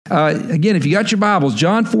Again, if you got your Bibles,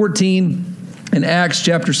 John 14 and Acts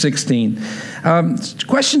chapter 16.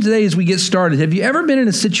 Question today as we get started. Have you ever been in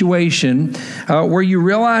a situation where you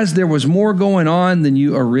realized there was more going on than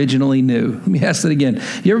you originally knew? Let me ask that again.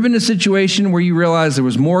 You ever been in a situation where you realized there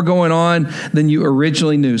was more going on than you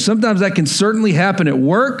originally knew? Sometimes that can certainly happen at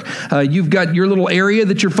work. You've got your little area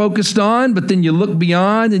that you're focused on, but then you look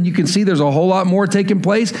beyond and you can see there's a whole lot more taking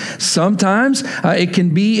place. Sometimes it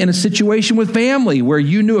can be in a situation with family where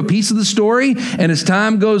you knew a piece of the story, and as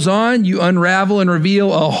time goes on, you unravel and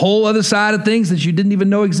reveal a whole other side of things that you didn't even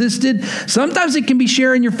know existed. Sometimes it can be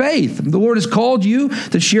sharing your faith. The Lord has called you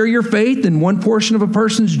to share your faith in one portion of a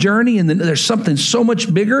person's journey, and then there's something so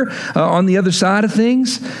much bigger on the other side of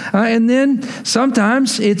things. And then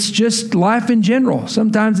sometimes it's just life in general.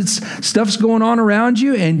 Sometimes it's stuff's going on around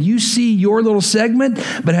you, and you see your little segment,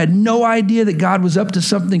 but had no idea that God was up to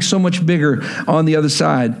something so much bigger on the other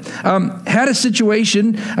side. Had a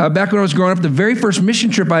situation back when I was growing up. The very first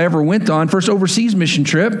mission trip I ever went on, first overseas mission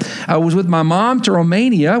trip, was with my mom to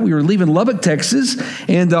Romania. We were leaving Lubbock, Texas,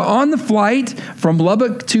 and on the flight from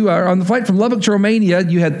Lubbock to Romania,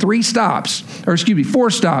 you had four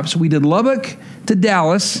stops. We did Lubbock to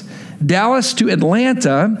Dallas, Dallas to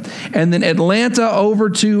Atlanta, and then Atlanta over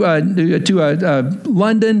to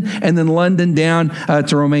London, and then London down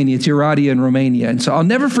to Romania, to Oradea in Romania. And so I'll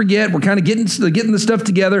never forget, we're kind of getting the stuff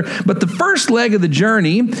together, but the first leg of the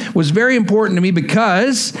journey was very important to me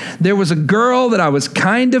because there was a girl that I was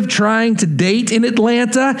kind of trying to date in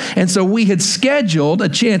Atlanta, and so we had scheduled a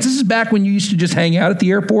chance. This is back when you used to just hang out at the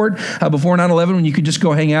airport before 9/11, when you could just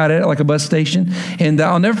go hang out at it like a bus station. And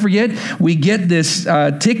I'll never forget, we get this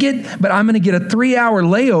ticket, but I'm going to get a 3-hour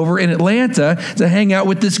layover in Atlanta to hang out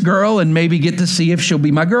with this girl and maybe get to see if she'll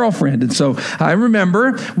be my girlfriend. And so I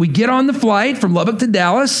remember we get on the flight from Lubbock to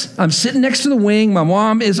Dallas. I'm sitting next to the wing. My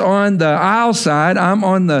mom is on the aisle side. I'm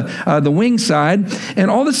on the wing side. And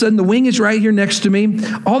all of a sudden, the wing is right here next to me.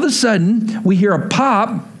 All of a sudden, we hear a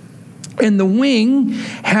pop, and the wing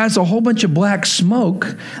has a whole bunch of black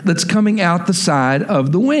smoke that's coming out the side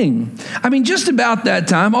of the wing. I mean, just about that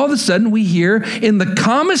time, all of a sudden we hear, in the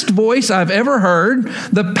calmest voice I've ever heard,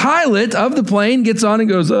 the pilot of the plane gets on and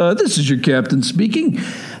goes, "This is your captain speaking.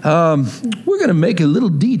 We're going to make a little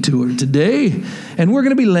detour today, and we're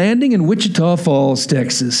going to be landing in Wichita Falls,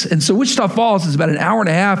 Texas." And so Wichita Falls is about an hour and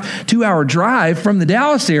a half, 2-hour drive from the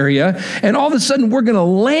Dallas area, and all of a sudden we're going to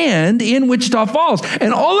land in Wichita Falls.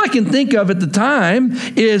 And all I can think of at the time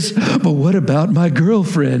is, but what about my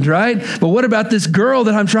girlfriend, right? But what about this girl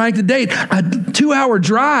that I'm trying to date? A 2-hour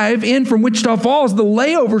drive in from Wichita Falls, the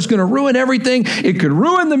layover is going to ruin everything. It could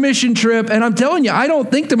ruin the mission trip. And I'm telling you, I don't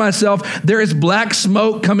think to myself, there is black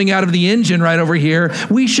smoke coming out of the engine right over here.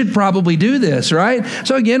 We should probably do this, right?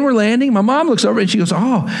 So again, we're landing. My mom looks over and she goes,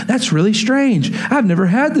 "Oh, that's really strange. I've never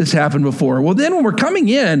had this happen before." Well, then when we're coming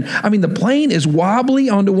in, I mean, the plane is wobbly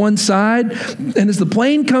onto one side. And as the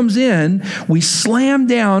plane comes in, we slam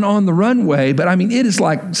down on the runway. But I mean, it is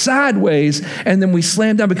like sideways. And then we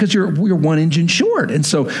slam down because we're one engine short. And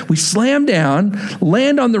so we slam down,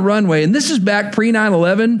 land on the runway. And this is back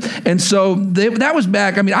pre-9/11. And so that was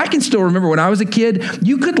back. I mean, I can still remember when I was a kid,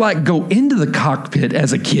 you could like go into the cockpit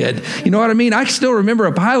as a kid. You know what I mean? I still remember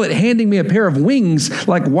a pilot handing me a pair of wings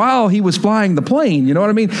like while he was flying the plane. You know what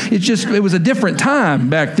I mean? It was a different time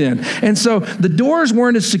back then. And so the doors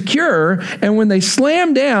weren't as secure. And when they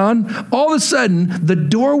slammed down, all of a sudden the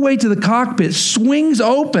doorway to the cockpit swings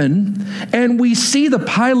open and we see the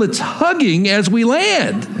pilots hugging as we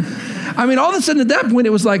land. I mean, all of a sudden at that point, it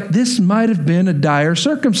was like, this might have been a dire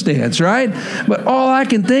circumstance, right? But all I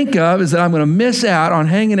can think of is that I'm going to miss out on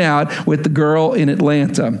hanging out with the girl in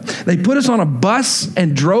Atlanta. They put us on a bus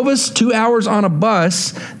and drove us 2 hours on a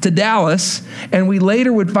bus to Dallas, and we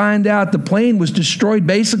later would find out the plane was destroyed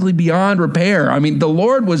basically beyond repair. I mean, the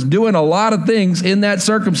Lord was doing a lot of things in that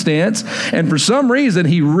circumstance, and for some reason,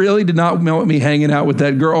 he really did not want me hanging out with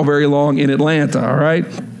that girl very long in Atlanta, all right?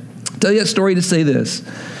 I'll tell you that story to say this.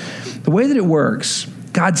 The way that it works,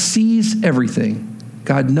 God sees everything.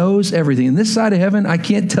 God knows everything. And this side of heaven, I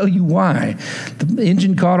can't tell you why. The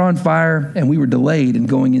engine caught on fire, and we were delayed in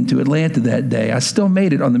going into Atlanta that day. I still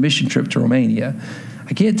made it on the mission trip to Romania.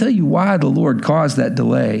 I can't tell you why the Lord caused that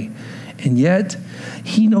delay. And yet,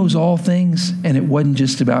 he knows all things, and it wasn't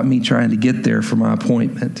just about me trying to get there for my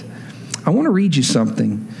appointment. I want to read you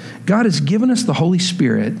something. God has given us the Holy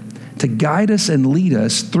Spirit to guide us and lead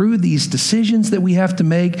us through these decisions that we have to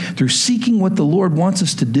make, through seeking what the Lord wants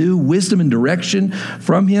us to do, wisdom and direction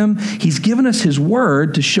from Him. He's given us His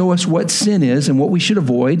Word to show us what sin is and what we should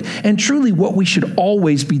avoid, and truly what we should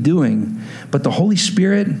always be doing. But the Holy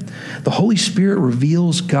Spirit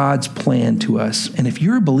reveals God's plan to us. And if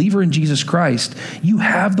you're a believer in Jesus Christ, you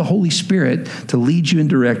have the Holy Spirit to lead you and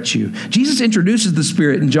direct you. Jesus introduces the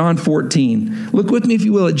Spirit in John 14. Look with me, if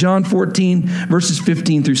you will, at John 14, verses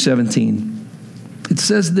 15 through 17. It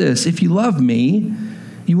says this: "If you love me,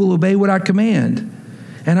 you will obey what I command.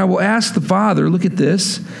 And I will ask the Father," look at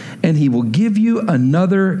this, "and He will give you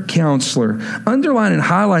another counselor." Underline and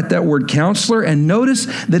highlight that word counselor, and notice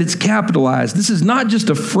that it's capitalized. This is not just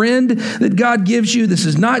a friend that God gives you. This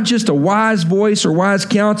is not just a wise voice or wise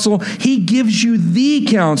counsel. He gives you the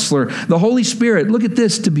counselor, the Holy Spirit. Look at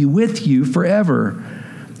this: "to be with you forever.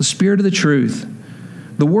 The Spirit of the truth.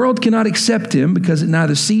 The world cannot accept Him because it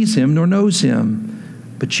neither sees Him nor knows Him.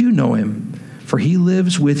 But you know Him, for He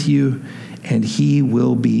lives with you and He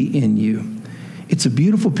will be in you." It's a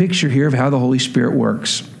beautiful picture here of how the Holy Spirit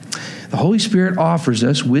works. The Holy Spirit offers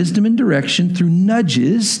us wisdom and direction through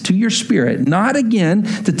nudges to your spirit, not again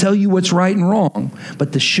to tell you what's right and wrong,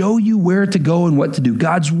 but to show you where to go and what to do.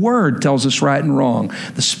 God's Word tells us right and wrong.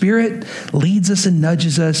 The Spirit leads us and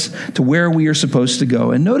nudges us to where we are supposed to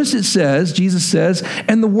go. And notice it says, Jesus says,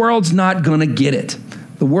 and the world's not going to get it.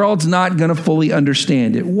 The world's not going to fully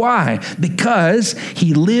understand it. Why? Because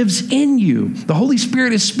He lives in you. The Holy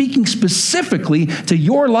Spirit is speaking specifically to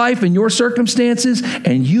your life and your circumstances,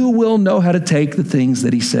 and you will know how to take the things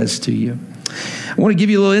that He says to you. I want to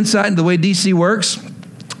give you a little insight into the way DC works.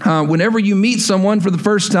 Whenever you meet someone for the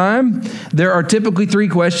first time, there are typically 3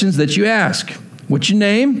 questions that you ask. What's your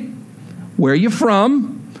name? Where are you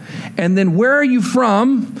from? And then where are you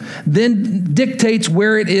from then dictates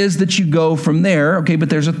where it is that you go from there. Okay, but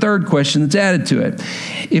there's a third question that's added to it.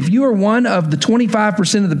 If you are one of the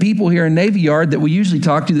 25% of the people here in Navy Yard that we usually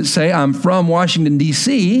talk to that say, "I'm from Washington,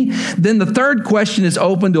 D.C., then the third question is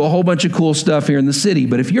open to a whole bunch of cool stuff here in the city.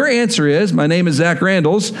 But if your answer is, "My name is Zack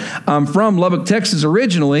Randles, I'm from Lubbock, Texas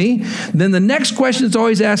originally," then the next question that's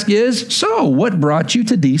always asked is, "So what brought you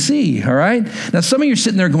to D.C.?" All right? Now, some of you are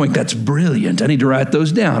sitting there going, "That's brilliant. I need to write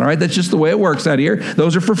those down." All right? That's just the way it works out here.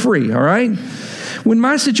 Those are for free. All right? When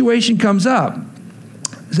my situation comes up,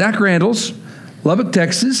 Zack Randles, Lubbock,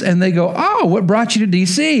 Texas, and they go, "Oh, what brought you to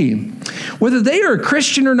D.C.?" Whether they are a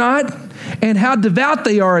Christian or not, and how devout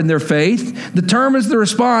they are in their faith determines the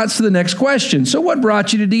response to the next question. "So what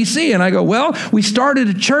brought you to D.C.?" And I go, "Well, we started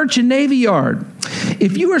a church in Navy Yard."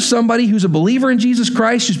 If you are somebody who's a believer in Jesus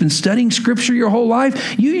Christ, who's been studying Scripture your whole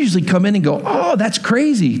life, you usually come in and go, "Oh, that's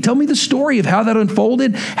crazy. Tell me the story of how that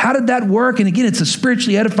unfolded. How did that work?" And again, it's a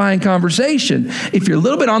spiritually edifying conversation. If you're a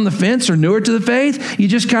little bit on the fence or newer to the faith, you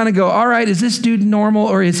just kind of go, "All right, is this dude normal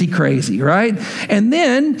or is he crazy?" Right? And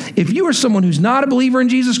then if you are someone who's not a believer in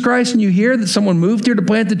Jesus Christ and you hear that someone moved here to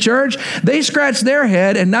plant the church, they scratch their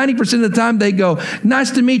head, and 90% of the time they go, "Nice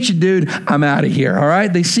to meet you, dude. I'm out of here." All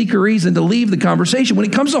right? They seek a reason to leave the conversation. When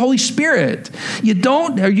it comes to Holy Spirit, you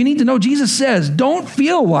need to know, Jesus says, don't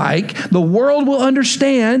feel like the world will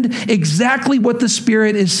understand exactly what the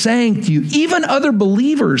Spirit is saying to you. Even other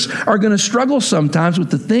believers are going to struggle sometimes with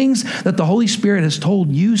the things that the Holy Spirit has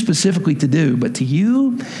told you specifically to do. But to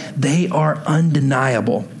you, they are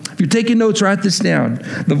undeniable. If you're taking notes, write this down.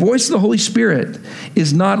 The voice of the Holy Spirit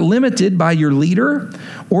is not limited by your leader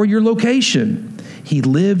or your location. He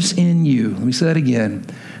lives in you. Let me say that again.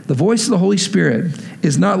 The voice of the Holy Spirit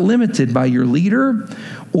is not limited by your leader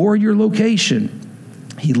or your location.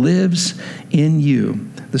 He lives in you.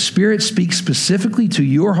 The Spirit speaks specifically to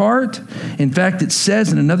your heart. In fact, it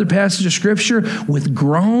says in another passage of Scripture, with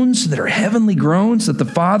groans that are heavenly groans that the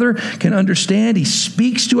Father can understand. He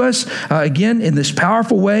speaks to us, again, in this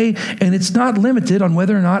powerful way, and it's not limited on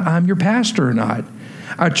whether or not I'm your pastor or not.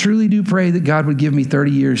 I truly do pray that God would give me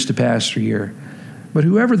 30 years to pastor here. But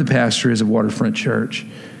whoever the pastor is of Waterfront Church,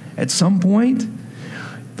 at some point,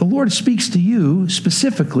 the Lord speaks to you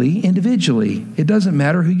specifically, individually. It doesn't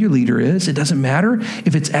matter who your leader is. It doesn't matter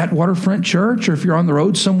if it's at Waterfront Church or if you're on the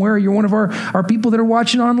road somewhere, or you're one of our people that are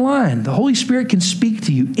watching online. The Holy Spirit can speak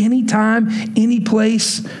to you anytime, any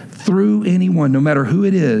place, through anyone, no matter who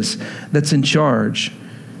it is that's in charge.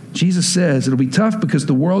 Jesus says it'll be tough because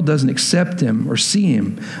the world doesn't accept Him or see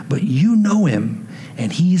Him, but you know Him,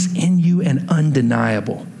 and He's in you and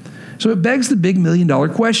undeniable. So it begs the big $1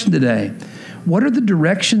 million question today. What are the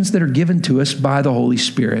directions that are given to us by the Holy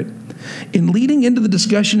Spirit? In leading into the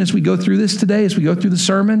discussion as we go through this today, as we go through the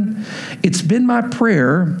sermon, it's been my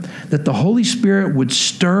prayer that the Holy Spirit would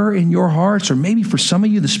stir in your hearts, or maybe for some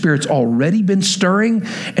of you, the Spirit's already been stirring,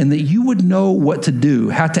 and that you would know what to do,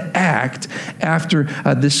 how to act after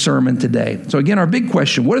this sermon today. So again, our big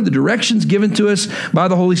question, what are the directions given to us by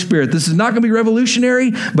the Holy Spirit? This is not going to be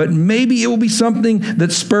revolutionary, but maybe it will be something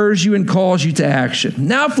that spurs you and calls you to action.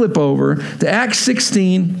 Now flip over to Acts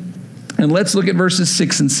 16, and let's look at verses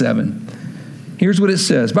 6 and 7. Here's what it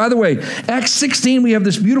says. By the way, Acts 16, we have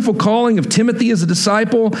this beautiful calling of Timothy as a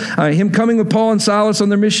disciple, him coming with Paul and Silas on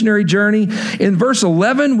their missionary journey. In verse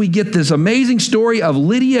 11, we get this amazing story of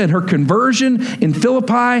Lydia and her conversion in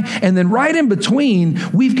Philippi. And then right in between,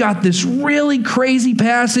 we've got this really crazy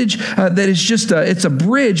passage that is just, it's a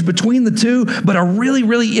bridge between the two, but a really,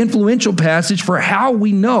 really influential passage for how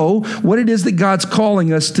we know what it is that God's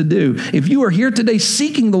calling us to do. If you are here today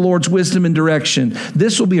seeking the Lord's wisdom and direction,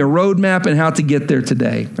 this will be a roadmap and how to get there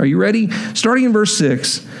today. Are you ready? Starting in verse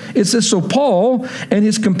 6, it says, "So Paul and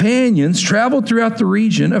his companions traveled throughout the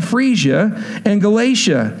region of Phrygia and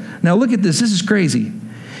Galatia." Now look at this. This is crazy.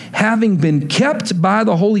 "Having been kept by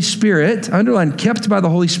the Holy Spirit," underline, kept by the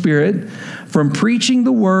Holy Spirit, "from preaching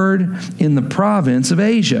the word in the province of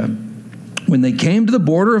Asia. When they came to the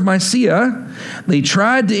border of Mysia, they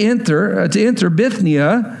tried to enter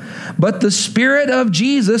Bithynia, but the Spirit of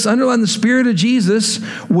Jesus," underline the Spirit of Jesus,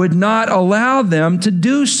 "would not allow them to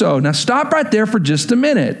do so." Now stop right there for just a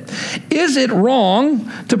minute. Is it wrong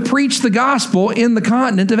to preach the gospel in the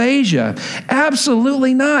continent of Asia?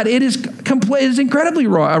 Absolutely not. It is incredibly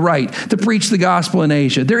right to preach the gospel in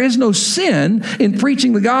Asia. There is no sin in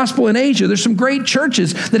preaching the gospel in Asia. There's some great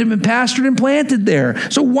churches that have been pastored and planted there.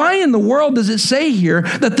 So why in the world does it say here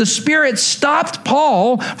that the Spirit stopped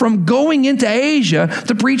Paul from going into Asia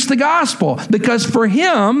to preach the gospel? Because for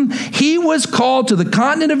him, he was called to the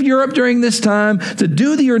continent of Europe during this time to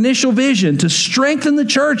do the initial vision, to strengthen the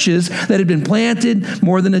churches that had been planted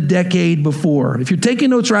more than a decade before. If you're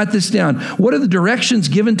taking notes, write this down. What are the directions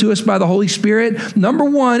given to us by the Holy Spirit? Number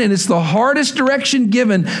one, and it's the hardest direction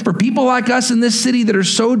given for people like us in this city that are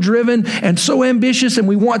so driven and so ambitious and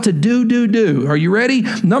we want to do. Are you ready?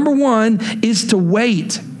 Number one is to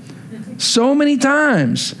wait. So many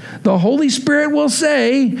times, the Holy Spirit will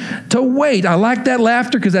say to wait. I like that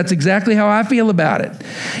laughter because that's exactly how I feel about it.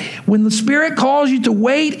 When the Spirit calls you to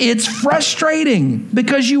wait, it's frustrating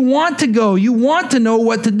because you want to go. You want to know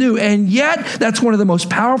what to do. And yet, that's one of the most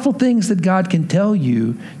powerful things that God can tell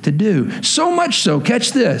you to do. So much so,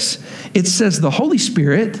 catch this. It says the Holy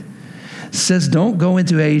Spirit says don't go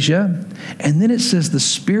into Asia. And then it says the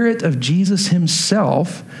Spirit of Jesus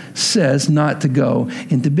himself says not to go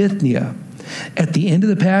into Bithynia. At the end of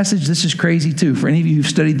the passage, this is crazy too. For any of you who've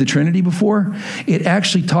studied the Trinity before, it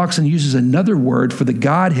actually talks and uses another word for the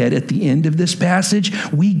Godhead at the end of this passage.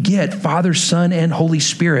 We get Father, Son, and Holy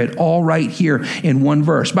Spirit all right here in one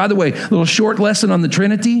verse. By the way, a little short lesson on the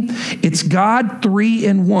Trinity. It's God 3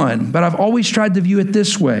 in 1, but I've always tried to view it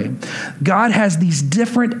this way. God has these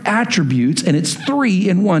different attributes, and it's 3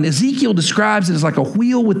 in 1. Ezekiel describes it as like a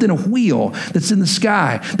wheel within a wheel that's in the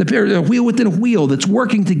sky. The wheel within a wheel that's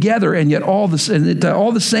working together, and yet all the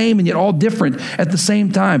same and yet all different at the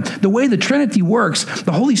same time. The way the Trinity works,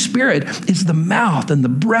 the Holy Spirit is the mouth and the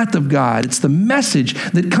breath of God. It's the message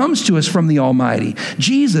that comes to us from the Almighty.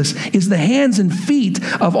 Jesus is the hands and feet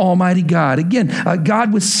of Almighty God. Again,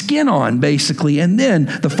 God with skin on, basically. And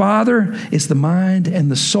then the Father is the mind and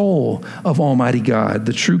the soul of Almighty God,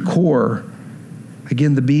 the true core.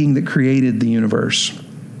 Again, the being that created the universe.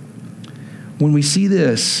 When we see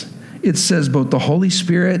this, it says both the Holy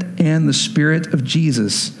Spirit and the Spirit of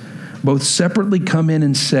Jesus both separately come in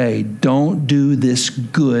and say, don't do this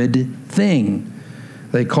good thing.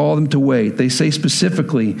 They call them to wait. They say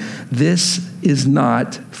specifically, this is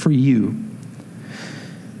not for you.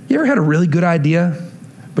 You ever had a really good idea,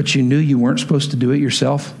 but you knew you weren't supposed to do it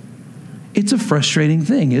yourself? It's a frustrating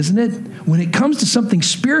thing, isn't it? When it comes to something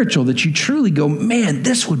spiritual that you truly go, man,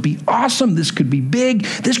 this would be awesome. This could be big.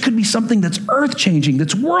 This could be something that's earth-changing,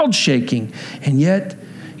 that's world-shaking. And yet,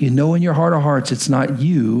 you know in your heart of hearts, it's not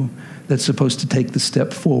you that's supposed to take the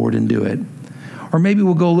step forward and do it. Or maybe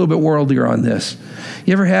we'll go a little bit worldlier on this.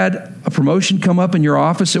 You ever had a promotion come up in your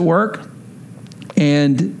office at work,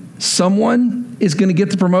 and someone is going to get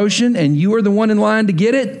the promotion, and you are the one in line to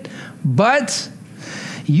get it, but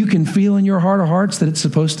you can feel in your heart of hearts that it's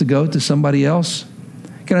supposed to go to somebody else?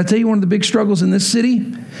 Can I tell you one of the big struggles in this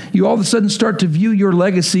city? You all of a sudden start to view your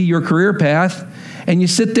legacy, your career path, And you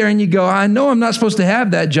sit there and you go, I know I'm not supposed to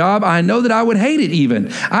have that job. I know that I would hate it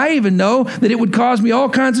even. I even know that it would cause me all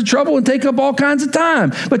kinds of trouble and take up all kinds of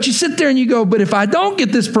time. But you sit there and you go, but if I don't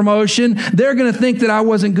get this promotion, they're going to think that I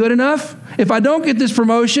wasn't good enough. If I don't get this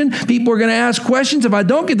promotion, people are going to ask questions. If I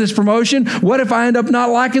don't get this promotion, what if I end up not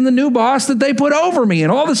liking the new boss that they put over me?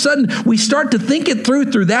 And all of a sudden, we start to think it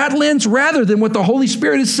through that lens rather than what the Holy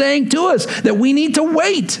Spirit is saying to us, that we need to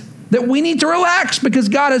wait, that we need to relax because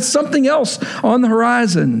God has something else on the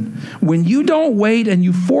horizon. When you don't wait and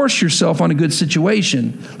you force yourself on a good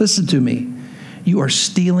situation, listen to me, you are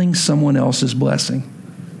stealing someone else's blessing.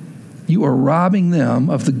 You are robbing them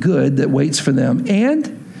of the good that waits for them,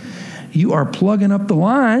 and you are plugging up the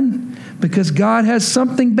line because God has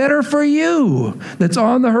something better for you that's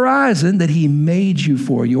on the horizon that he made you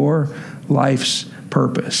for, your life's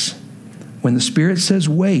purpose. When the Spirit says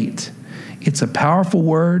wait, it's a powerful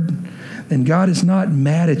word, and God is not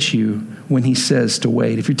mad at you when he says to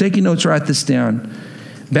wait. If you're taking notes, write this down.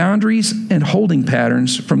 Boundaries and holding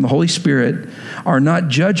patterns from the Holy Spirit are not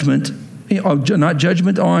judgment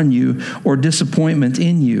on you or disappointment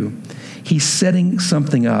in you. He's setting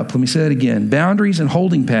something up. Let me say that again. Boundaries and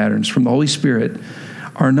holding patterns from the Holy Spirit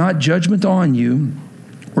are not judgment on you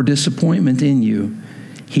or disappointment in you.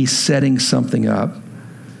 He's setting something up.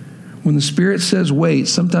 When the Spirit says wait,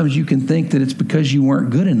 sometimes you can think that it's because you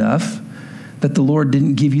weren't good enough that the Lord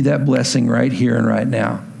didn't give you that blessing right here and right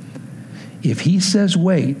now. If he says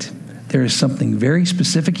wait, there is something very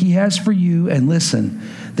specific he has for you. And listen,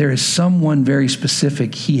 there is someone very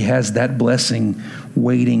specific he has that blessing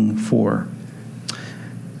waiting for.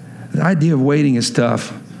 The idea of waiting is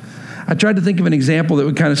tough. I tried to think of an example that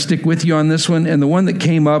would kind of stick with you on this one, and the one that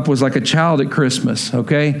came up was like a child at Christmas,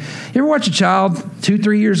 okay? You ever watch a child,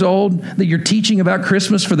 2-3 years old, that you're teaching about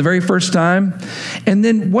Christmas for the very first time? And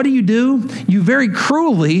then what do? You very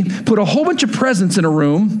cruelly put a whole bunch of presents in a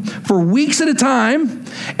room for weeks at a time,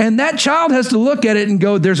 and that child has to look at it and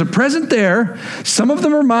go, there's a present there. Some of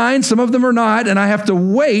them are mine, some of them are not, and I have to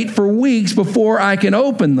wait for weeks before I can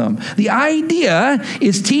open them. The idea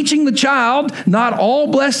is teaching the child not all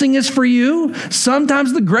blessing is for you.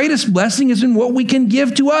 Sometimes the greatest blessing is in what we can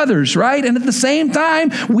give to others, right? And at the same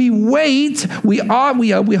time, we wait, we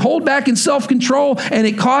hold back in self-control, and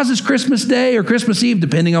it causes Christmas Day or Christmas Eve,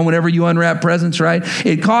 depending on whenever you unwrap presents, right?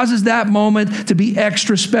 It causes that moment to be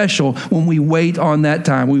extra special when we wait on that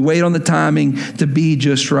time. We wait on the timing to be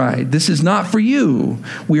just right. This is not for you.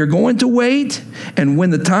 We are going to wait, and when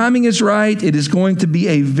the timing is right, it is going to be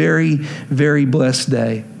a very, very blessed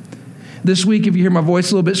day. This week, if you hear my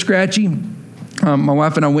voice a little bit scratchy, my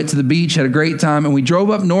wife and I went to the beach, had a great time, and we drove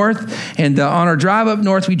up north. And on our drive up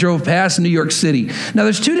north, we drove past New York City. Now,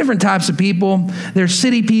 there's two different types of people. There's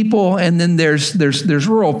city people, and then there's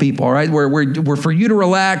rural people, right? Where for you to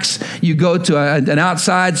relax, you go to an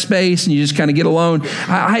outside space and you just kind of get alone.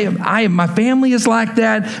 My family is like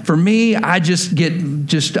that. For me, I just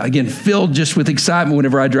get filled just with excitement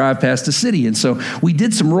whenever I drive past the city. And so we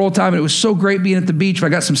did some rural time, and it was so great being at the beach. I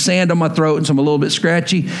got some sand on my throat, and so I'm a little bit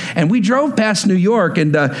scratchy. And we drove past New York,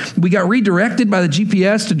 and we got redirected by the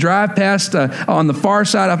GPS to drive past on the far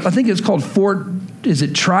side. I think it's called is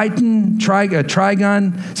it Trigon?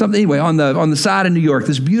 Something, anyway, on the side of New York,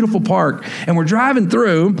 this beautiful park. And we're driving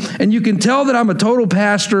through, and you can tell that I'm a total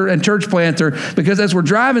pastor and church planter because as we're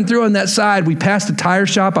driving through on that side, we passed a tire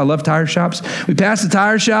shop. I love tire shops. We passed a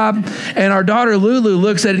tire shop, and our daughter Lulu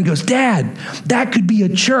looks at it and goes, "Dad, that could be a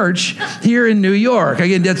church here in New York."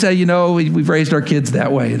 Again, that's how you know we've raised our kids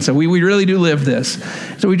that way. And so we really do live this.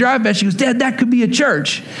 So we drive past, she goes, "Dad, that could be a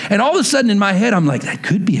church." And all of a sudden in my head, I'm like, that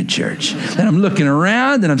could be a church. Then I'm looking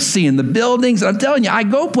around and I'm seeing the buildings, and I'm telling you, I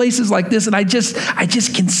go places like this and I just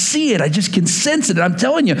can see it. I just can sense it. And I'm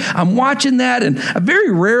telling you, I'm watching that, and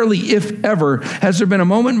very rarely, if ever, has there been a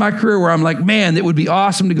moment in my career where I'm like, man, it would be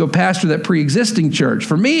awesome to go pastor that pre-existing church.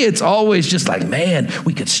 For me, it's always just like, man,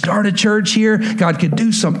 we could start a church here. God could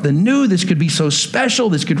do something new. This could be so special.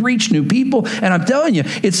 This could reach new people. And I'm telling you,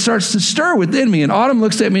 it starts to stir within me. And Autumn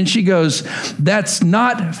looks at me and she goes, "That's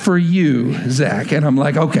not for you, Zack." And I'm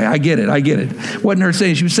like, okay, I get it. Wasn't her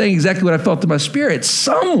saying, she was saying exactly what I felt in my spirit.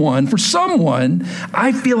 For someone,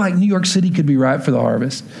 I feel like New York City could be ripe for the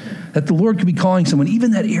harvest. That the Lord could be calling someone.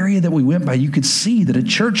 Even that area that we went by, you could see that a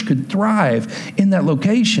church could thrive in that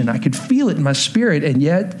location. I could feel it in my spirit, and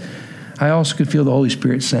yet I also could feel the Holy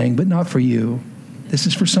Spirit saying, but not for you. This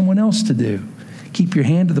is for someone else to do. Keep your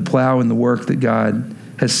hand to the plow in the work that God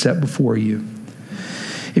has set before you.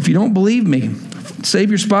 If you don't believe me, save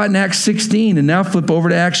your spot in Acts 16 and now flip over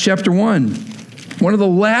to Acts chapter 1. One of the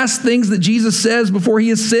last things that Jesus says before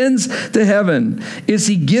he ascends to heaven is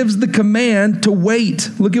he gives the command to wait.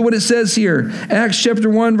 Look at what it says here. Acts chapter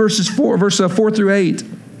 1, verse 4 through 8.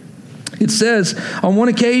 It says, on one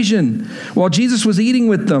occasion, while Jesus was eating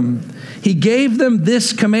with them, he gave them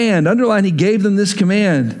this command. Underline, he gave them this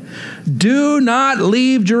command. Do not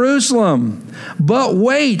leave Jerusalem, but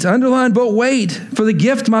wait. Underline, but wait for the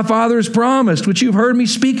gift my Father has promised, which you've heard me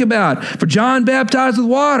speak about. For John baptized with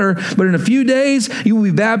water, but in a few days you will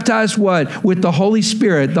be baptized what? With the Holy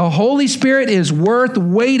Spirit. The Holy Spirit is worth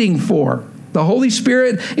waiting for. The Holy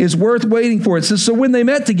Spirit is worth waiting for. It says, so when they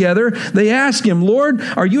met together, they asked him, Lord,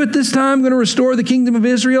 are you at this time going to restore the kingdom of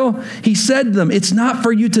Israel? He said to them, it's not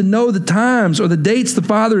for you to know the times or the dates the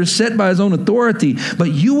Father has set by his own authority,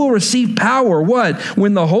 but you will receive power. What?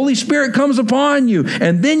 When the Holy Spirit comes upon you,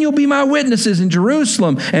 and then you'll be my witnesses in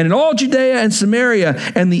Jerusalem and in all Judea and Samaria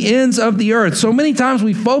and the ends of the earth. So many times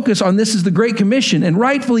we focus on this as the Great Commission, and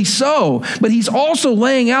rightfully so, but he's also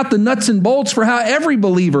laying out the nuts and bolts for how every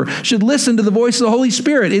believer should listen to the voice of the Holy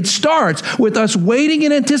Spirit. It starts with us waiting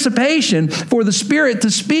in anticipation for the Spirit to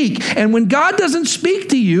speak. And when God doesn't speak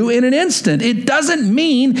to you in an instant, it doesn't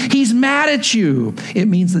mean he's mad at you. It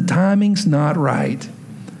means the timing's not right.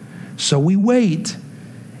 So we wait.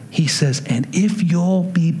 He says, and if you'll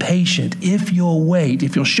be patient, if you'll wait,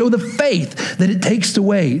 if you'll show the faith that it takes to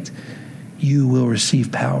wait, you will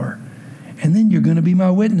receive power. And then you're going to be my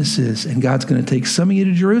witnesses. And God's going to take some of you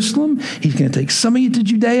to Jerusalem. He's going to take some of you to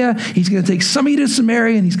Judea. He's going to take some of you to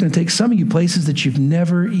Samaria. And he's going to take some of you places that you've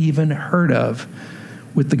never even heard of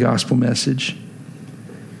with the gospel message.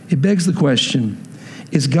 It begs the question,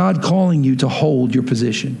 is God calling you to hold your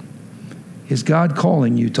position? Is God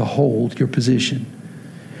calling you to hold your position?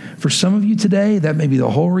 For some of you today, that may be the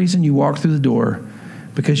whole reason you walk through the door,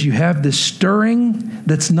 because you have this stirring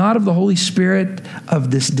that's not of the Holy Spirit,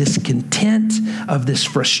 of this discontent, of this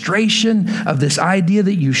frustration, of this idea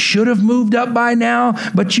that you should have moved up by now,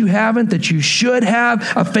 but you haven't, that you should have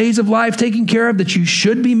a phase of life taken care of, that you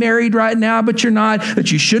should be married right now, but you're not,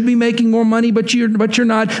 that you should be making more money, but you're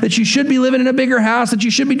not, that you should be living in a bigger house, that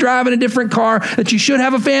you should be driving a different car, that you should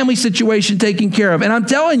have a family situation taken care of. And I'm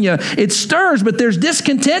telling you, it stirs, but there's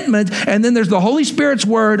discontentment, and then there's the Holy Spirit's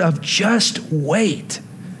word of just wait.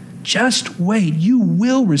 Just wait. You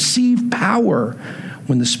will receive power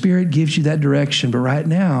when the Spirit gives you that direction. But right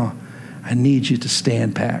now, I need you to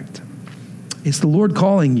stand packed. It's the Lord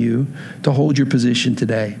calling you to hold your position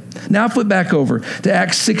today. Now flip back over to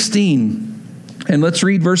Acts 16, and let's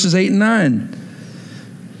read verses 8 and 9.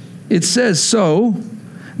 It says, so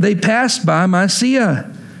they passed by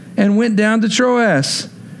Mysia and went down to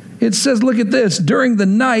Troas. It says, look at this, during the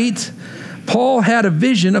night, Paul had a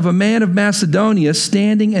vision of a man of Macedonia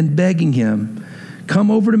standing and begging him, come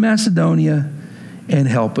over to Macedonia and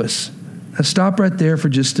help us. Now stop right there for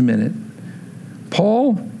just a minute.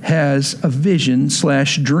 Paul has a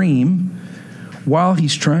vision/dream while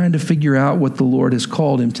he's trying to figure out what the Lord has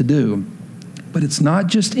called him to do. But it's not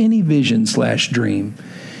just any vision/dream.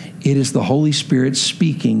 It is the Holy Spirit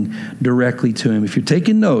speaking directly to him. If you're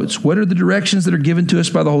taking notes, what are the directions that are given to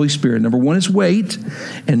us by the Holy Spirit? Number 1 is wait,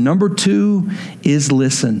 and number 2 is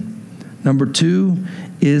listen. Number 2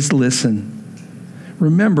 is listen.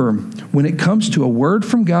 Remember, when it comes to a word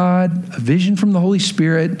from God, a vision from the Holy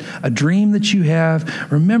Spirit, a dream that you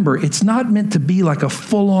have, remember, it's not meant to be like a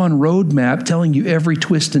full-on roadmap telling you every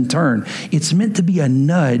twist and turn. It's meant to be a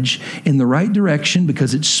nudge in the right direction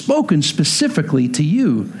because it's spoken specifically to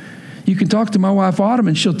you. You can talk to my wife, Autumn,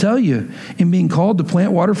 and she'll tell you, in being called to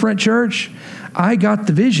plant Waterfront Church, I got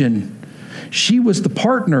the vision. She was the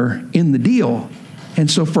partner in the deal. And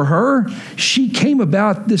so for her, she came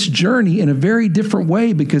about this journey in a very different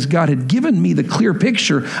way because God had given me the clear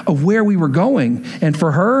picture of where we were going. And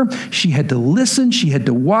for her, she had to listen, she had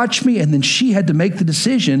to watch me, and then she had to make the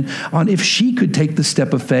decision on if she could take the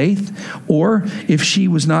step of faith or if she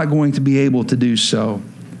was not going to be able to do so.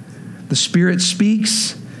 The Spirit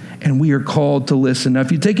speaks, and we are called to listen. Now,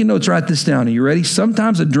 if you're taking notes, write this down. Are you ready?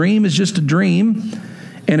 Sometimes a dream is just a dream,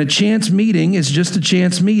 and a chance meeting is just a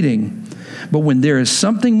chance meeting. But when there is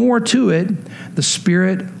something more to it, the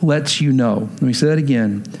Spirit lets you know. Let me say that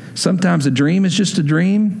again. Sometimes a dream is just a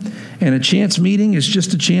dream, and a chance meeting is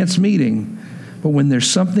just a chance meeting. But when there's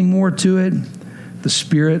something more to it, the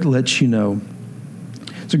Spirit lets you know.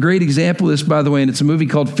 It's a great example of this, by the way, and it's a movie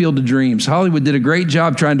called Field of Dreams. Hollywood did a great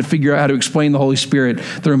job trying to figure out how to explain the Holy Spirit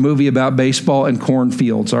through a movie about baseball and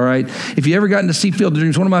cornfields, all right? If you ever gotten to see Field of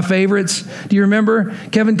Dreams, one of my favorites, do you remember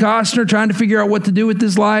Kevin Costner trying to figure out what to do with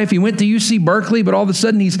his life? He went to UC Berkeley, but all of a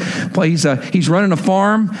sudden he's running a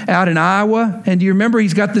farm out in Iowa, and do you remember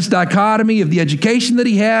he's got this dichotomy of the education that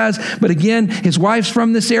he has, but again, his wife's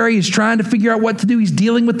from this area. He's trying to figure out what to do. He's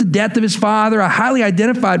dealing with the death of his father. I highly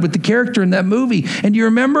identified with the character in that movie. And do you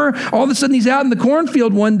remember, all of a sudden he's out in the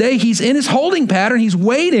cornfield one day, he's in his holding pattern, he's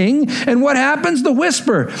waiting, and what happens? The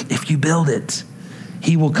whisper, if you build it,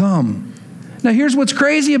 he will come. Now here's what's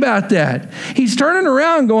crazy about that. He's turning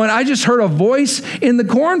around going, I just heard a voice in the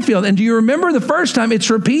cornfield. And do you remember the first time?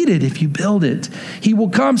 It's repeated, if you build it, he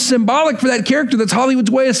will come. Symbolic for that character. That's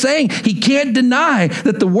Hollywood's way of saying he can't deny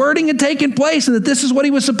that the wording had taken place and that this is what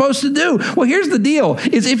he was supposed to do. Well, here's the deal,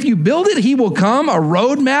 is if you build it, he will come, a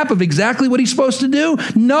roadmap of exactly what he's supposed to do?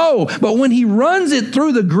 No, but when he runs it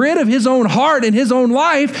through the grid of his own heart and his own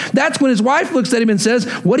life, that's when his wife looks at him and says,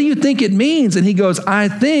 what do you think it means? And he goes, I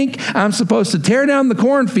think I'm supposed to tear down the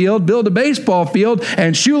cornfield, build a baseball field,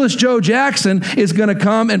 and Shoeless Joe Jackson is going to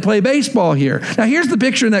come and play baseball here. Now, here's the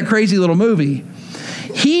picture in that crazy little movie.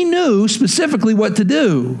 He knew specifically what to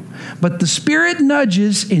do, but the Spirit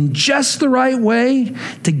nudges in just the right way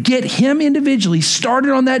to get him individually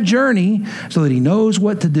started on that journey so that he knows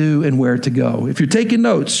what to do and where to go. If you're taking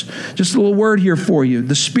notes, just a little word here for you.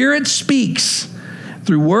 The Spirit speaks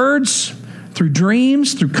through words, through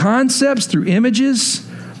dreams, through concepts, through images,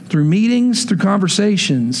 through meetings, through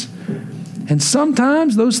conversations. And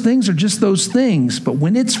sometimes those things are just those things. But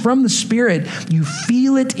when it's from the Spirit, you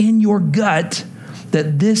feel it in your gut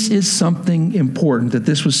that this is something important, that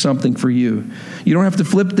this was something for you. You don't have to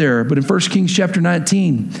flip there, but in 1 Kings chapter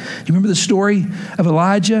 19, do you remember the story of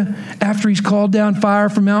Elijah after he's called down fire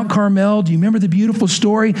from Mount Carmel? Do you remember the beautiful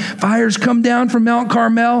story? Fires come down from Mount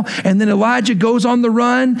Carmel, and then Elijah goes on the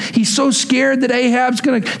run. He's so scared that Ahab's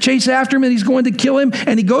going to chase after him and he's going to kill him,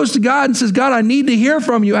 and he goes to God and says, God, I need to hear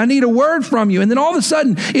from you. I need a word from you. And then all of a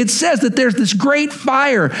sudden, it says that there's this great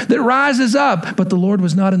fire that rises up, but the Lord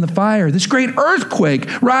was not in the fire. This great earthquake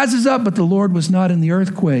rises up, but the Lord was not in the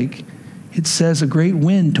earthquake. It says a great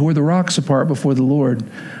wind tore the rocks apart before the Lord,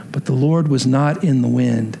 but the Lord was not in the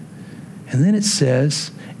wind. And then it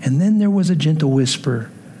says, and then there was a gentle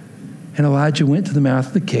whisper, and Elijah went to the mouth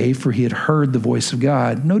of the cave, for he had heard the voice of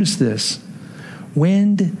God. Notice this: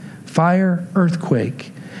 wind, fire,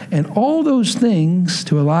 earthquake. And all those things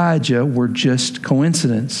to Elijah were just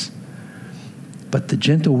coincidence. But the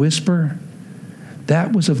gentle whisper,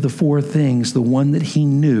 that was of the four things, the one that he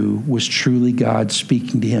knew was truly God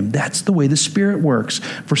speaking to him. That's the way the Spirit works.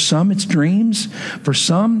 For some, it's dreams. For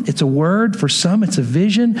some, it's a word. For some, it's a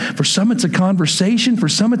vision. For some, it's a conversation. For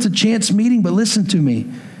some, it's a chance meeting. But listen to me.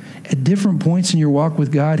 At different points in your walk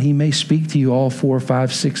with God, he may speak to you all 4,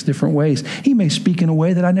 5, 6 different ways. He may speak in a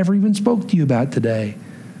way that I never even spoke to you about today.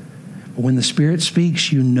 But when the Spirit speaks,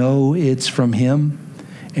 you know it's from him,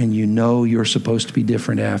 and you know you're supposed to be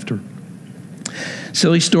different after.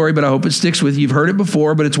 Silly story, but I hope it sticks with you. You've heard it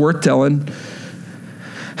before, but it's worth telling.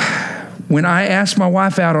 When I asked my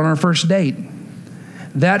wife out on our first date,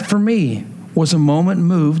 that for me was a moment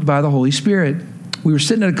moved by the Holy Spirit. We were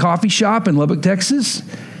sitting at a coffee shop in Lubbock, Texas,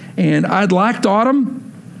 and I'd liked Autumn,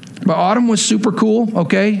 but Autumn was super cool,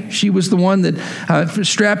 okay? She was the one that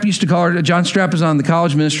Strapp used to call her. John Strapp is on the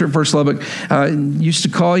college minister at First Lubbock.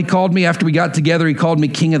 He called me after we got together. He called me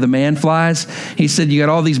king of the man-flies. He said, you got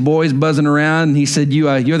all these boys buzzing around. And he said,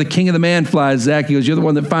 you're the king of the man-flies, Zack. He goes, you're the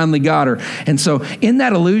one that finally got her. And so in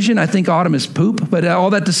that illusion, I think Autumn is poop. But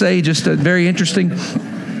all that to say, just very interesting.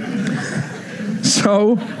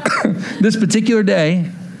 So this particular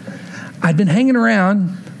day, I'd been hanging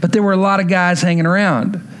around, but there were a lot of guys hanging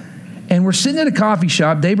around. And we're sitting at a coffee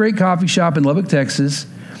shop, Daybreak Coffee Shop in Lubbock, Texas.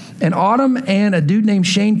 And Autumn and a dude named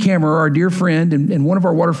Shane Kammerer, our dear friend, and one of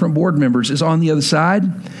our Waterfront board members, is on the other side.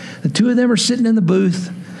 The two of them are sitting in the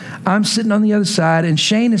booth. I'm sitting on the other side, and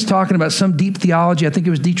Shane is talking about some deep theology. I think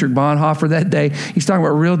it was Dietrich Bonhoeffer that day. He's talking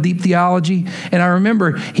about real deep theology. And I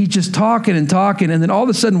remember he's just talking, and then all of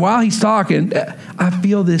a sudden, while he's talking, I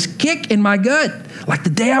feel this kick in my gut, like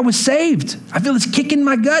the day I was saved. I feel this kick in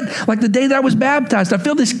my gut, like the day that I was baptized. I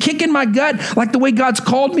feel this kick in my gut, like the way God's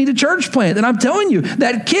called me to church plant. And I'm telling you,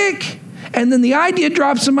 that kick, and then the idea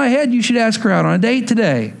drops in my head, you should ask her out on a date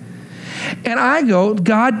today. And I go,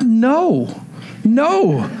 God, no.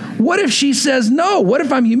 What if she says no? What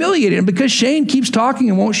if I'm humiliated? And because Shane keeps talking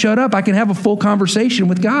and won't shut up, I can have a full conversation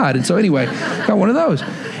with God. And so anyway, got one of those.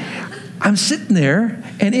 I'm sitting there,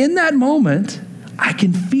 and in that moment, I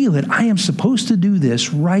can feel it. I am supposed to do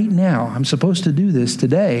this right now. I'm supposed to do this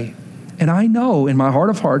today. And I know in my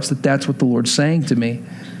heart of hearts that that's what the Lord's saying to me.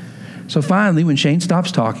 So finally, when Shane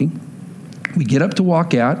stops talking, we get up to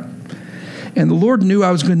walk out, and the Lord knew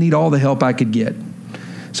I was going to need all the help I could get.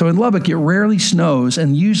 So in Lubbock, it rarely snows,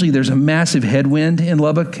 and usually there's a massive headwind in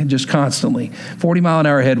Lubbock, just constantly.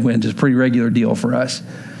 40-mile-an-hour headwind is a pretty regular deal for us.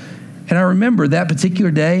 And I remember that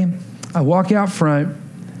particular day, I walk out front,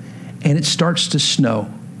 and it starts to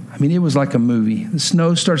snow. I mean, it was like a movie. The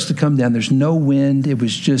snow starts to come down. There's no wind. It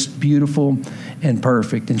was just beautiful and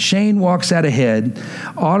perfect. And Shane walks out ahead.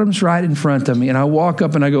 Autumn's right in front of me, and I walk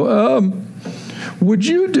up and I go, would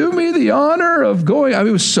you do me the honor of going? I mean,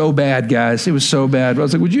 it was so bad, guys. It was so bad. I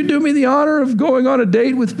was like, would you do me the honor of going on a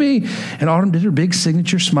date with me? And Autumn did her big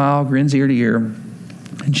signature smile, grins ear to ear.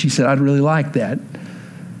 And she said, I'd really like that.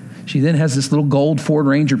 She then has this little gold Ford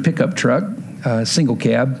Ranger pickup truck, single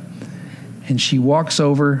cab. And she walks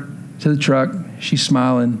over to the truck. She's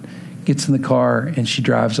smiling, gets in the car, and she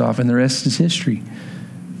drives off. And the rest is history.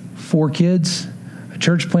 4 kids, a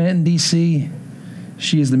church plant in D.C.,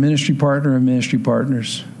 she is the ministry partner of ministry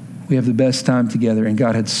partners. We have the best time together, and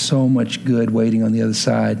God had so much good waiting on the other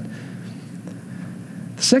side.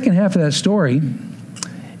 The second half of that story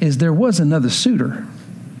is there was another suitor.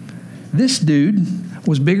 This dude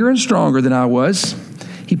was bigger and stronger than I was.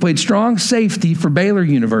 He played strong safety for Baylor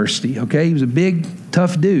University, okay? He was a big,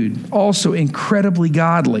 tough dude. Also incredibly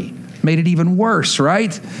godly. Made it even worse,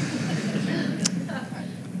 right?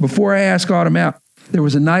 Before I asked Autumn out, there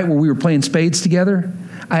was a night where we were playing spades together.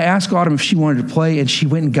 I asked Autumn if she wanted to play, and she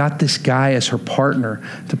went and got this guy as her partner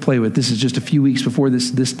to play with. This is just a few weeks before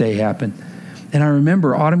this day happened. And I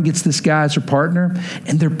remember Autumn gets this guy as her partner,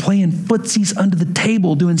 and they're playing footsies under the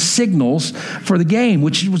table, doing signals for the game,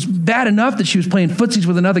 which was bad enough that she was playing footsies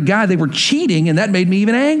with another guy. They were cheating, and that made me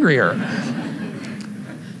even angrier.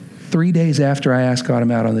 3 days after I asked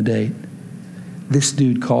Autumn out on the date, this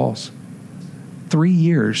dude calls. 3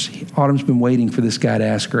 years, Autumn's been waiting for this guy to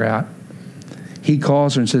ask her out. He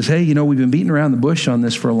calls her and says, hey, we've been beating around the bush on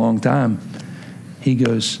this for a long time. He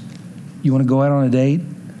goes, you want to go out on a date?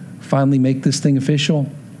 Finally make this thing official?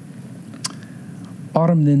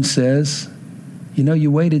 Autumn then says,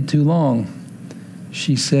 you waited too long.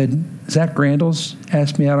 She said, Zack Randles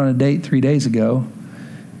asked me out on a date 3 days ago,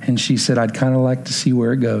 and she said, I'd kind of like to see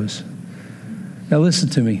where it goes. Now listen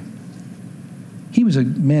to me. He was a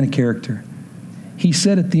man of character. He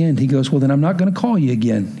said at the end, he goes, well, then I'm not going to call you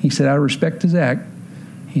again. He said, out of respect to Zack,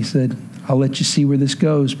 he said, I'll let you see where this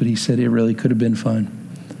goes. But he said, it really could have been fun.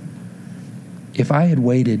 If I had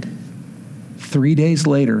waited 3 days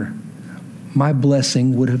later, my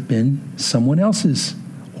blessing would have been someone else's,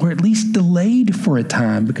 or at least delayed for a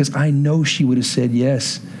time, because I know she would have said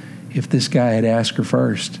yes if this guy had asked her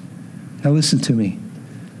first. Now listen to me.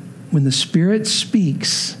 When the Spirit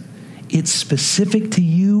speaks, it's specific to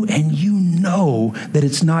you, and you know that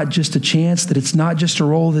it's not just a chance, that it's not just a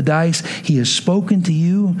roll of the dice. He has spoken to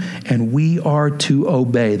you, and we are to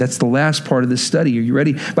obey. That's the last part of this study. Are you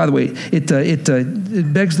ready? By the way, it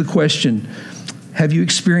begs the question, have you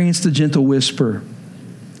experienced a gentle whisper?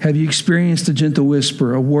 Have you experienced a gentle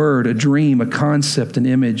whisper, a word, a dream, a concept, an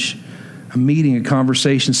image, a meeting, a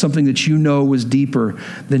conversation, something that you know was deeper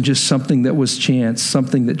than just something that was chance,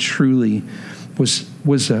 something that truly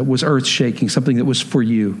was earth-shaking, something that was for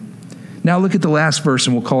you. Now look at the last verse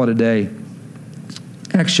and we'll call it a day.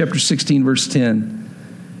 Acts chapter 16, verse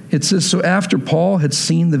 10. It says, so after Paul had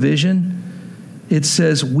seen the vision, it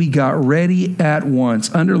says, we got ready at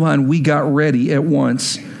once. Underline, we got ready at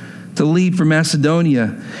once to leave for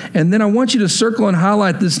Macedonia. And then I want you to circle and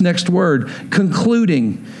highlight this next word,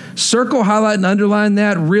 concluding. Circle, highlight, and underline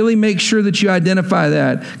that. Really make sure that you identify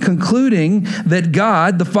that. Concluding that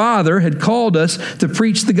God, the Father, had called us to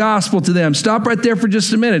preach the gospel to them. Stop right there for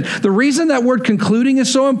just a minute. The reason that word concluding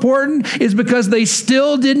is so important is because they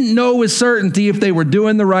still didn't know with certainty if they were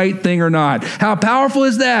doing the right thing or not. How powerful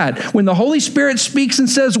is that? When the Holy Spirit speaks and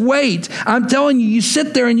says, wait, I'm telling you, you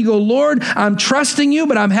sit there and you go, Lord, I'm trusting you,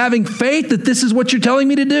 but I'm having faith that this is what you're telling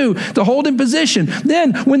me to do, to hold in position.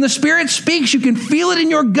 Then when the Spirit speaks, you can feel it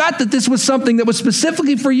in your gut that this was something that was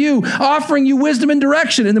specifically for you, offering you wisdom and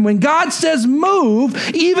direction. And then when God says move,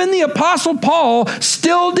 even the Apostle Paul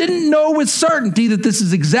still didn't know with certainty that this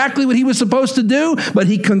is exactly what he was supposed to do, but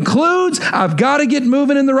he concludes, I've got to get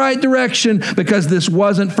moving in the right direction because this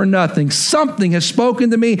wasn't for nothing. Something has spoken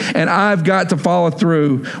to me and I've got to follow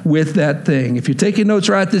through with that thing. If you're taking notes,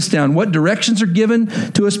 write this down. What directions are given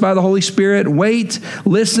to us by the Holy Spirit? Wait,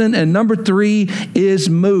 listen, and number 3 is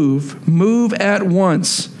move. Move at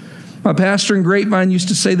once. My pastor in Grapevine used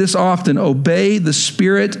to say this often: obey the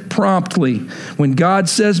Spirit promptly. When God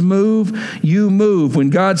says move, you move. When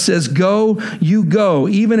God says go, you go.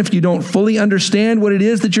 Even if you don't fully understand what it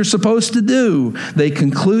is that you're supposed to do, they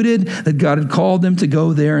concluded that God had called them to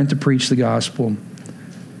go there and to preach the gospel.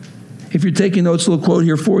 If you're taking notes, a little quote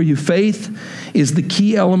here for you. Faith is the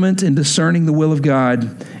key element in discerning the will of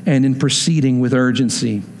God and in proceeding with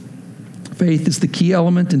urgency. Faith is the key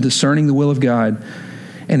element in discerning the will of God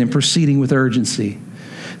and in proceeding with urgency.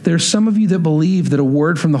 There's some of you that believe that a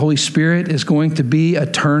word from the Holy Spirit is going to be a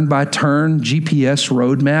turn-by-turn GPS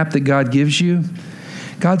roadmap that God gives you.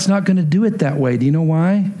 God's not going to do it that way. Do you know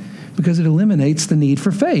why? Because it eliminates the need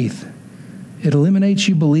for faith. It eliminates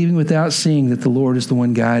you believing without seeing that the Lord is the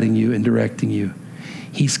one guiding you and directing you.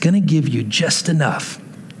 He's going to give you just enough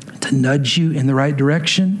to nudge you in the right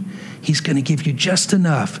direction. He's going to give you just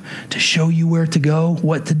enough to show you where to go,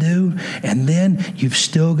 what to do, and then you've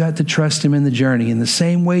still got to trust him in the journey. In the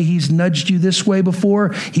same way he's nudged you this way before,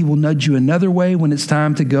 he will nudge you another way when it's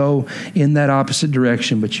time to go in that opposite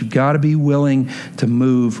direction. But you've got to be willing to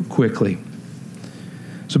move quickly.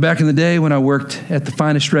 So back in the day when I worked at the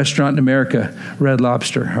finest restaurant in America, Red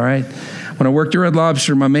Lobster, all right? When I worked at Red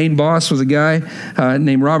Lobster, my main boss was a guy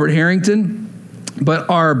named Robert Harrington. But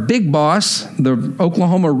our big boss, the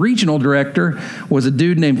Oklahoma regional director, was a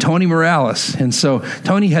dude named Tony Morales. And so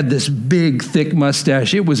Tony had this big, thick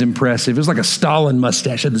mustache. It was impressive. It was like a Stalin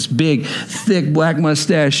mustache. He had this big, thick black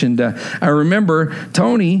mustache. And I remember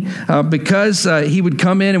Tony, because he would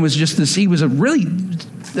come in and was just this, he was a really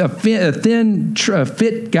thin,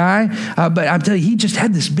 fit guy, but I'm telling you, he just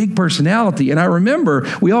had this big personality. And I remember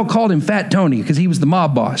we all called him Fat Tony because he was the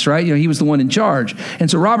mob boss, right? You know, he was the one in charge. And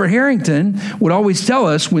so Robert Harrington would always tell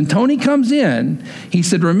us when Tony comes in, he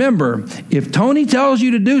said, remember, if Tony tells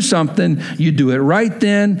you to do something, you do it right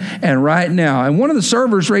then and right now. And one of the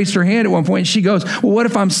servers raised her hand at one point and she goes, well, what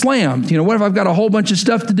if I'm slammed? You know, what if I've got a whole bunch of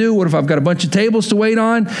stuff to do? What if I've got a bunch of tables to wait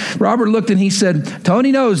on? Robert looked and he said,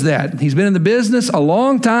 Tony knows that. He's been in the business a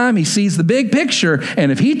long time. He sees the big picture.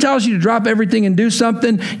 And if he tells you to drop everything and do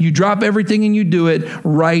something, you drop everything and you do it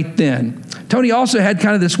right then. Tony also had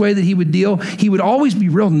kind of this way that he would deal. He would always be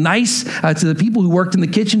real nice to the people who worked in the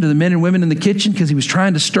kitchen, to the men and women in the kitchen, because he was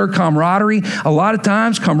trying to stir camaraderie. A lot of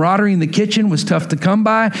times, camaraderie in the kitchen was tough to come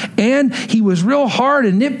by. And he was real hard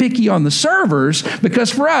and nitpicky on the servers,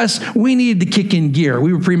 because for us, we needed to kick in gear.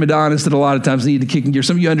 We were prima donnas that a lot of times needed to kick in gear.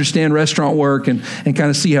 Some of you understand restaurant work and kind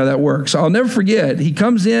of see how that works. So I'll never forget, he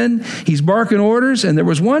comes in, he's barking orders, and there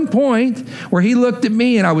was one point where he looked at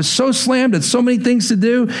me, and I was so slammed, had so many things to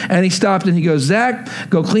do, and he stopped and he goes, Zack,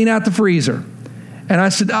 go clean out the freezer. And I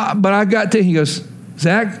said, but I've got to. He goes,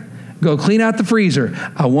 Zack, go clean out the freezer.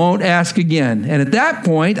 I won't ask again. And at that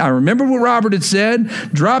point, I remembered what Robert had said,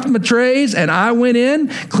 dropped my trays, and I went in,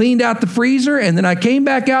 cleaned out the freezer, and then I came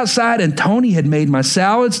back outside, and Tony had made my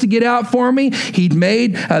salads to get out for me. He'd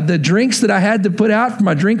made the drinks that I had to put out for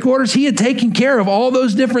my drink orders. He had taken care of all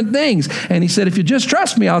those different things. And he said, if you just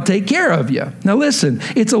trust me, I'll take care of you. Now listen,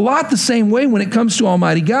 it's a lot the same way when it comes to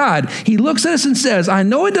Almighty God. He looks at us and says, I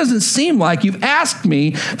know it doesn't seem like you've asked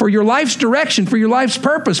me for your life's direction, for your life's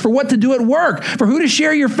purpose, for what to do at work, for who to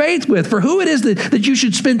share your faith with, for who it is that you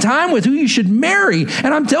should spend time with, who you should marry.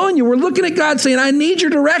 And I'm telling you, we're looking at God saying, I need your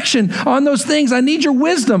direction on those things. I need your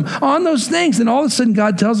wisdom on those things. And all of a sudden,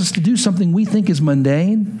 God tells us to do something we think is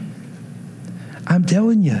mundane. I'm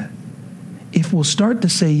telling you, if we'll start to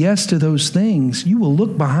say yes to those things, you will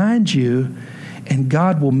look behind you and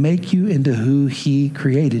God will make you into who he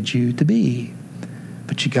created you to be.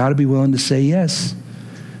 But you got to be willing to say yes.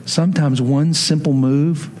 Sometimes one simple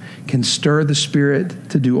move can stir the Spirit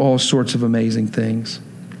to do all sorts of amazing things.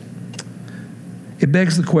 It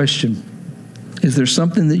begs the question, is there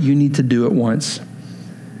something that you need to do at once?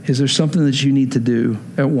 Is there something that you need to do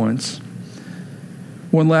at once?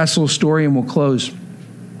 One last little story and we'll close.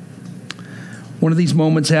 One of these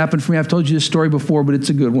moments happened for me. I've told you this story before, but it's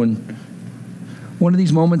a good one. One of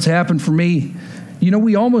these moments happened for me. You know,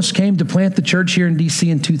 we almost came to plant the church here in D.C.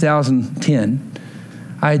 in 2010.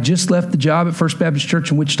 I had just left the job at First Baptist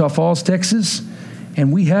Church in Wichita Falls, Texas,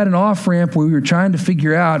 and we had an off-ramp where we were trying to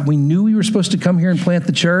figure out, we knew we were supposed to come here and plant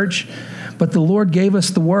the church, but the Lord gave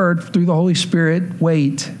us the word through the Holy Spirit,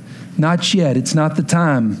 wait, not yet, it's not the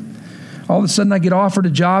time. All of a sudden I get offered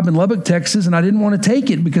a job in Lubbock, Texas, and I didn't want to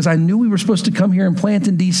take it because I knew we were supposed to come here and plant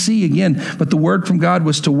in D.C. again, but the word from God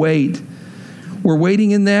was to wait. We're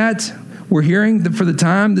waiting in that. We're hearing that for the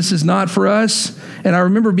time, this is not for us. And I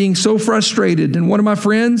remember being so frustrated. And one of my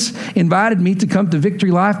friends invited me to come to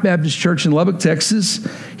Victory Life Baptist Church in Lubbock, Texas.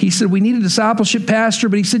 He said, we need a discipleship pastor,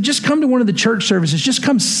 but he said, just come to one of the church services. Just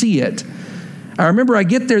come see it. I remember I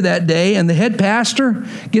get there that day and the head pastor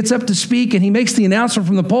gets up to speak and he makes the announcement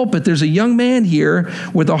from the pulpit, there's a young man here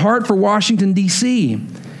with a heart for Washington, D.C.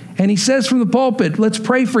 And he says from the pulpit, let's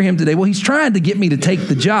pray for him today. Well, he's trying to get me to take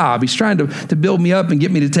the job. He's trying to build me up and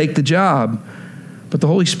get me to take the job. But the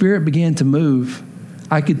Holy Spirit began to move.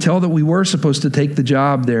 I could tell that we were supposed to take the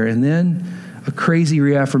job there. And then a crazy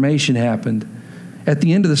reaffirmation happened. At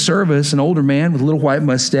the end of the service, an older man with a little white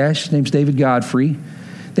mustache, his name's David Godfrey.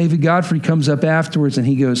 David Godfrey comes up afterwards and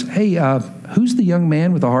he goes, hey, who's the young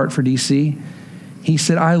man with a heart for D.C.? He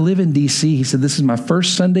said, I live in D.C. He said, this is my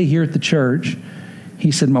first Sunday here at the church.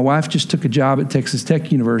 He said, my wife just took a job at Texas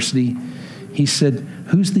Tech University. He said,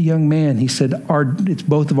 who's the young man? He said, it's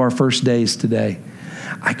both of our first days today.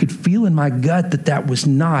 I could feel in my gut that was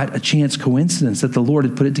not a chance coincidence, that the Lord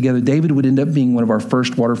had put it together. David would end up being one of our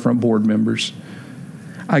first Waterfront board members.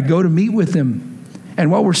 I go to meet with him. And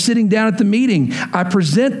while we're sitting down at the meeting, I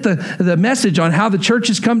present the message on how the church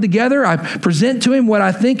has come together. I present to him what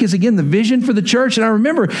I think is, again, the vision for the church. And I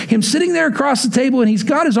remember him sitting there across the table, and he's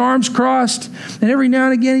got his arms crossed. And every now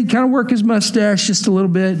and again, he'd kind of work his mustache just a little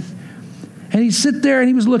bit. And he'd sit there, and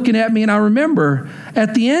he was looking at me. And I remember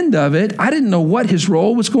at the end of it, I didn't know what his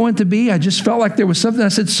role was going to be. I just felt like there was something. I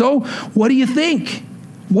said, so what do you think?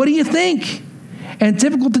 What do you think? And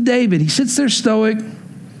typical to David, he sits there stoic.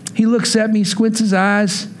 He looks at me, squints his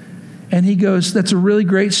eyes, and he goes, that's a really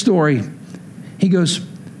great story. He goes,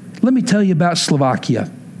 let me tell you about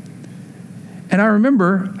Slovakia. And I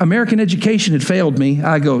remember American education had failed me.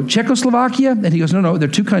 I go, Czechoslovakia? And he goes, no, they're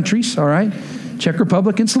two countries, all right? Czech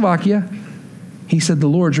Republic and Slovakia. He said, the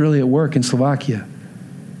Lord's really at work in Slovakia.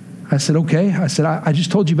 I said, okay. I said, I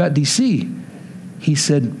just told you about D.C. He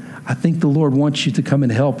said, I think the Lord wants you to come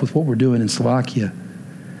and help with what we're doing in Slovakia.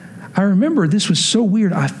 I remember this was so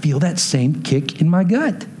weird. I feel that same kick in my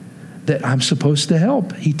gut that I'm supposed to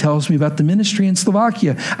help. He tells me about the ministry in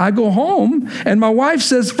Slovakia. I go home and my wife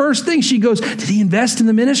says, first thing, she goes, did he invest in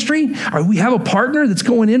the ministry? Or we have a partner that's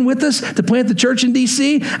going in with us to plant the church in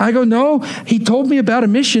D.C.? I go, no, he told me about a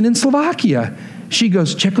mission in Slovakia. She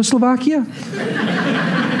goes, Czechoslovakia?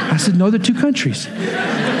 I said, no, they're two countries.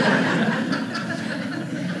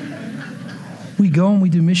 We go and we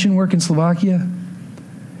do mission work in Slovakia.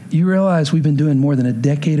 You realize we've been doing more than a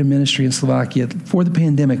decade of ministry in Slovakia. Before the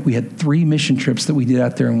pandemic, we had 3 mission trips that we did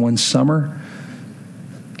out there in one summer.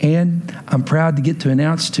 And I'm proud to get to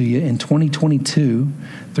announce to you in 2022,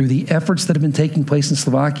 through the efforts that have been taking place in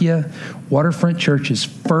Slovakia, Waterfront Church's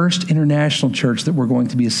first international church that we're going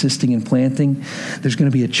to be assisting in planting. There's going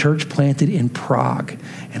to be a church planted in Prague.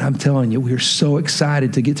 And I'm telling you, we are so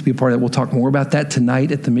excited to get to be a part of that. We'll talk more about that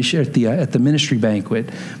tonight at the ministry banquet.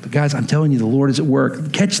 But guys, I'm telling you, the Lord is at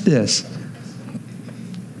work. Catch this.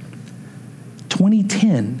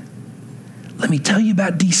 2010. Let me tell you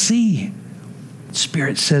about D.C.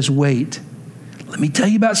 Spirit says, wait. Let me tell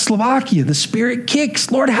you about Slovakia. The Spirit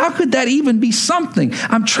kicks. Lord, how could that even be something?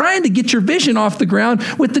 I'm trying to get your vision off the ground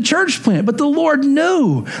with the church plant, but the Lord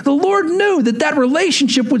knew. The Lord knew that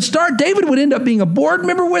relationship would start. David would end up being a board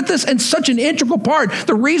member with us and such an integral part.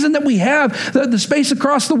 The reason that we have the space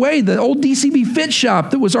across the way, the old DCB Fit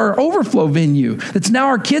Shop that was our overflow venue, that's now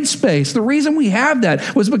our kids' space. The reason we have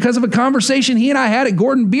that was because of a conversation he and I had at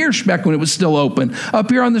Gordon Biersch back when it was still open, up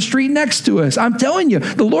here on the street next to us. I'm telling you,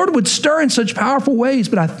 the Lord would stir in such powerful ways.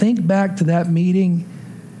 But I think back to that meeting,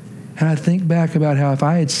 and I think back about how if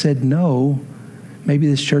I had said no, maybe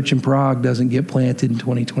this church in Prague doesn't get planted in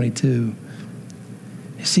 2022.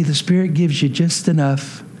 You see, the Spirit gives you just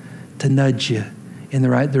enough to nudge you in the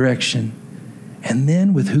right direction. And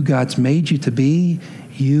then with who God's made you to be,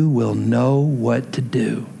 you will know what to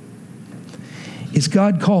do. Is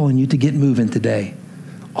God calling you to get moving today?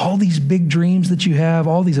 All these big dreams that you have,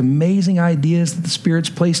 all these amazing ideas that the Spirit's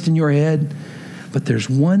placed in your head, but there's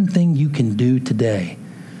one thing you can do today.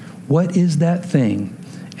 What is that thing?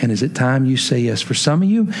 And is it time you say yes? For some of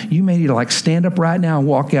you, you may need to stand up right now and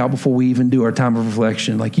walk out before we even do our time of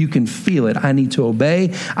reflection. You can feel it. I need to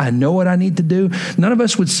obey. I know what I need to do. None of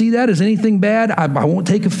us would see that as anything bad. I won't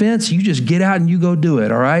take offense. You just get out and you go do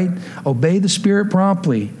it, all right? Obey the Spirit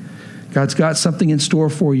promptly. God's got something in store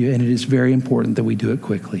for you, and it is very important that we do it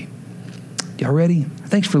quickly. Y'all ready?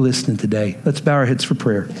 Thanks for listening today. Let's bow our heads for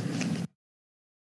prayer.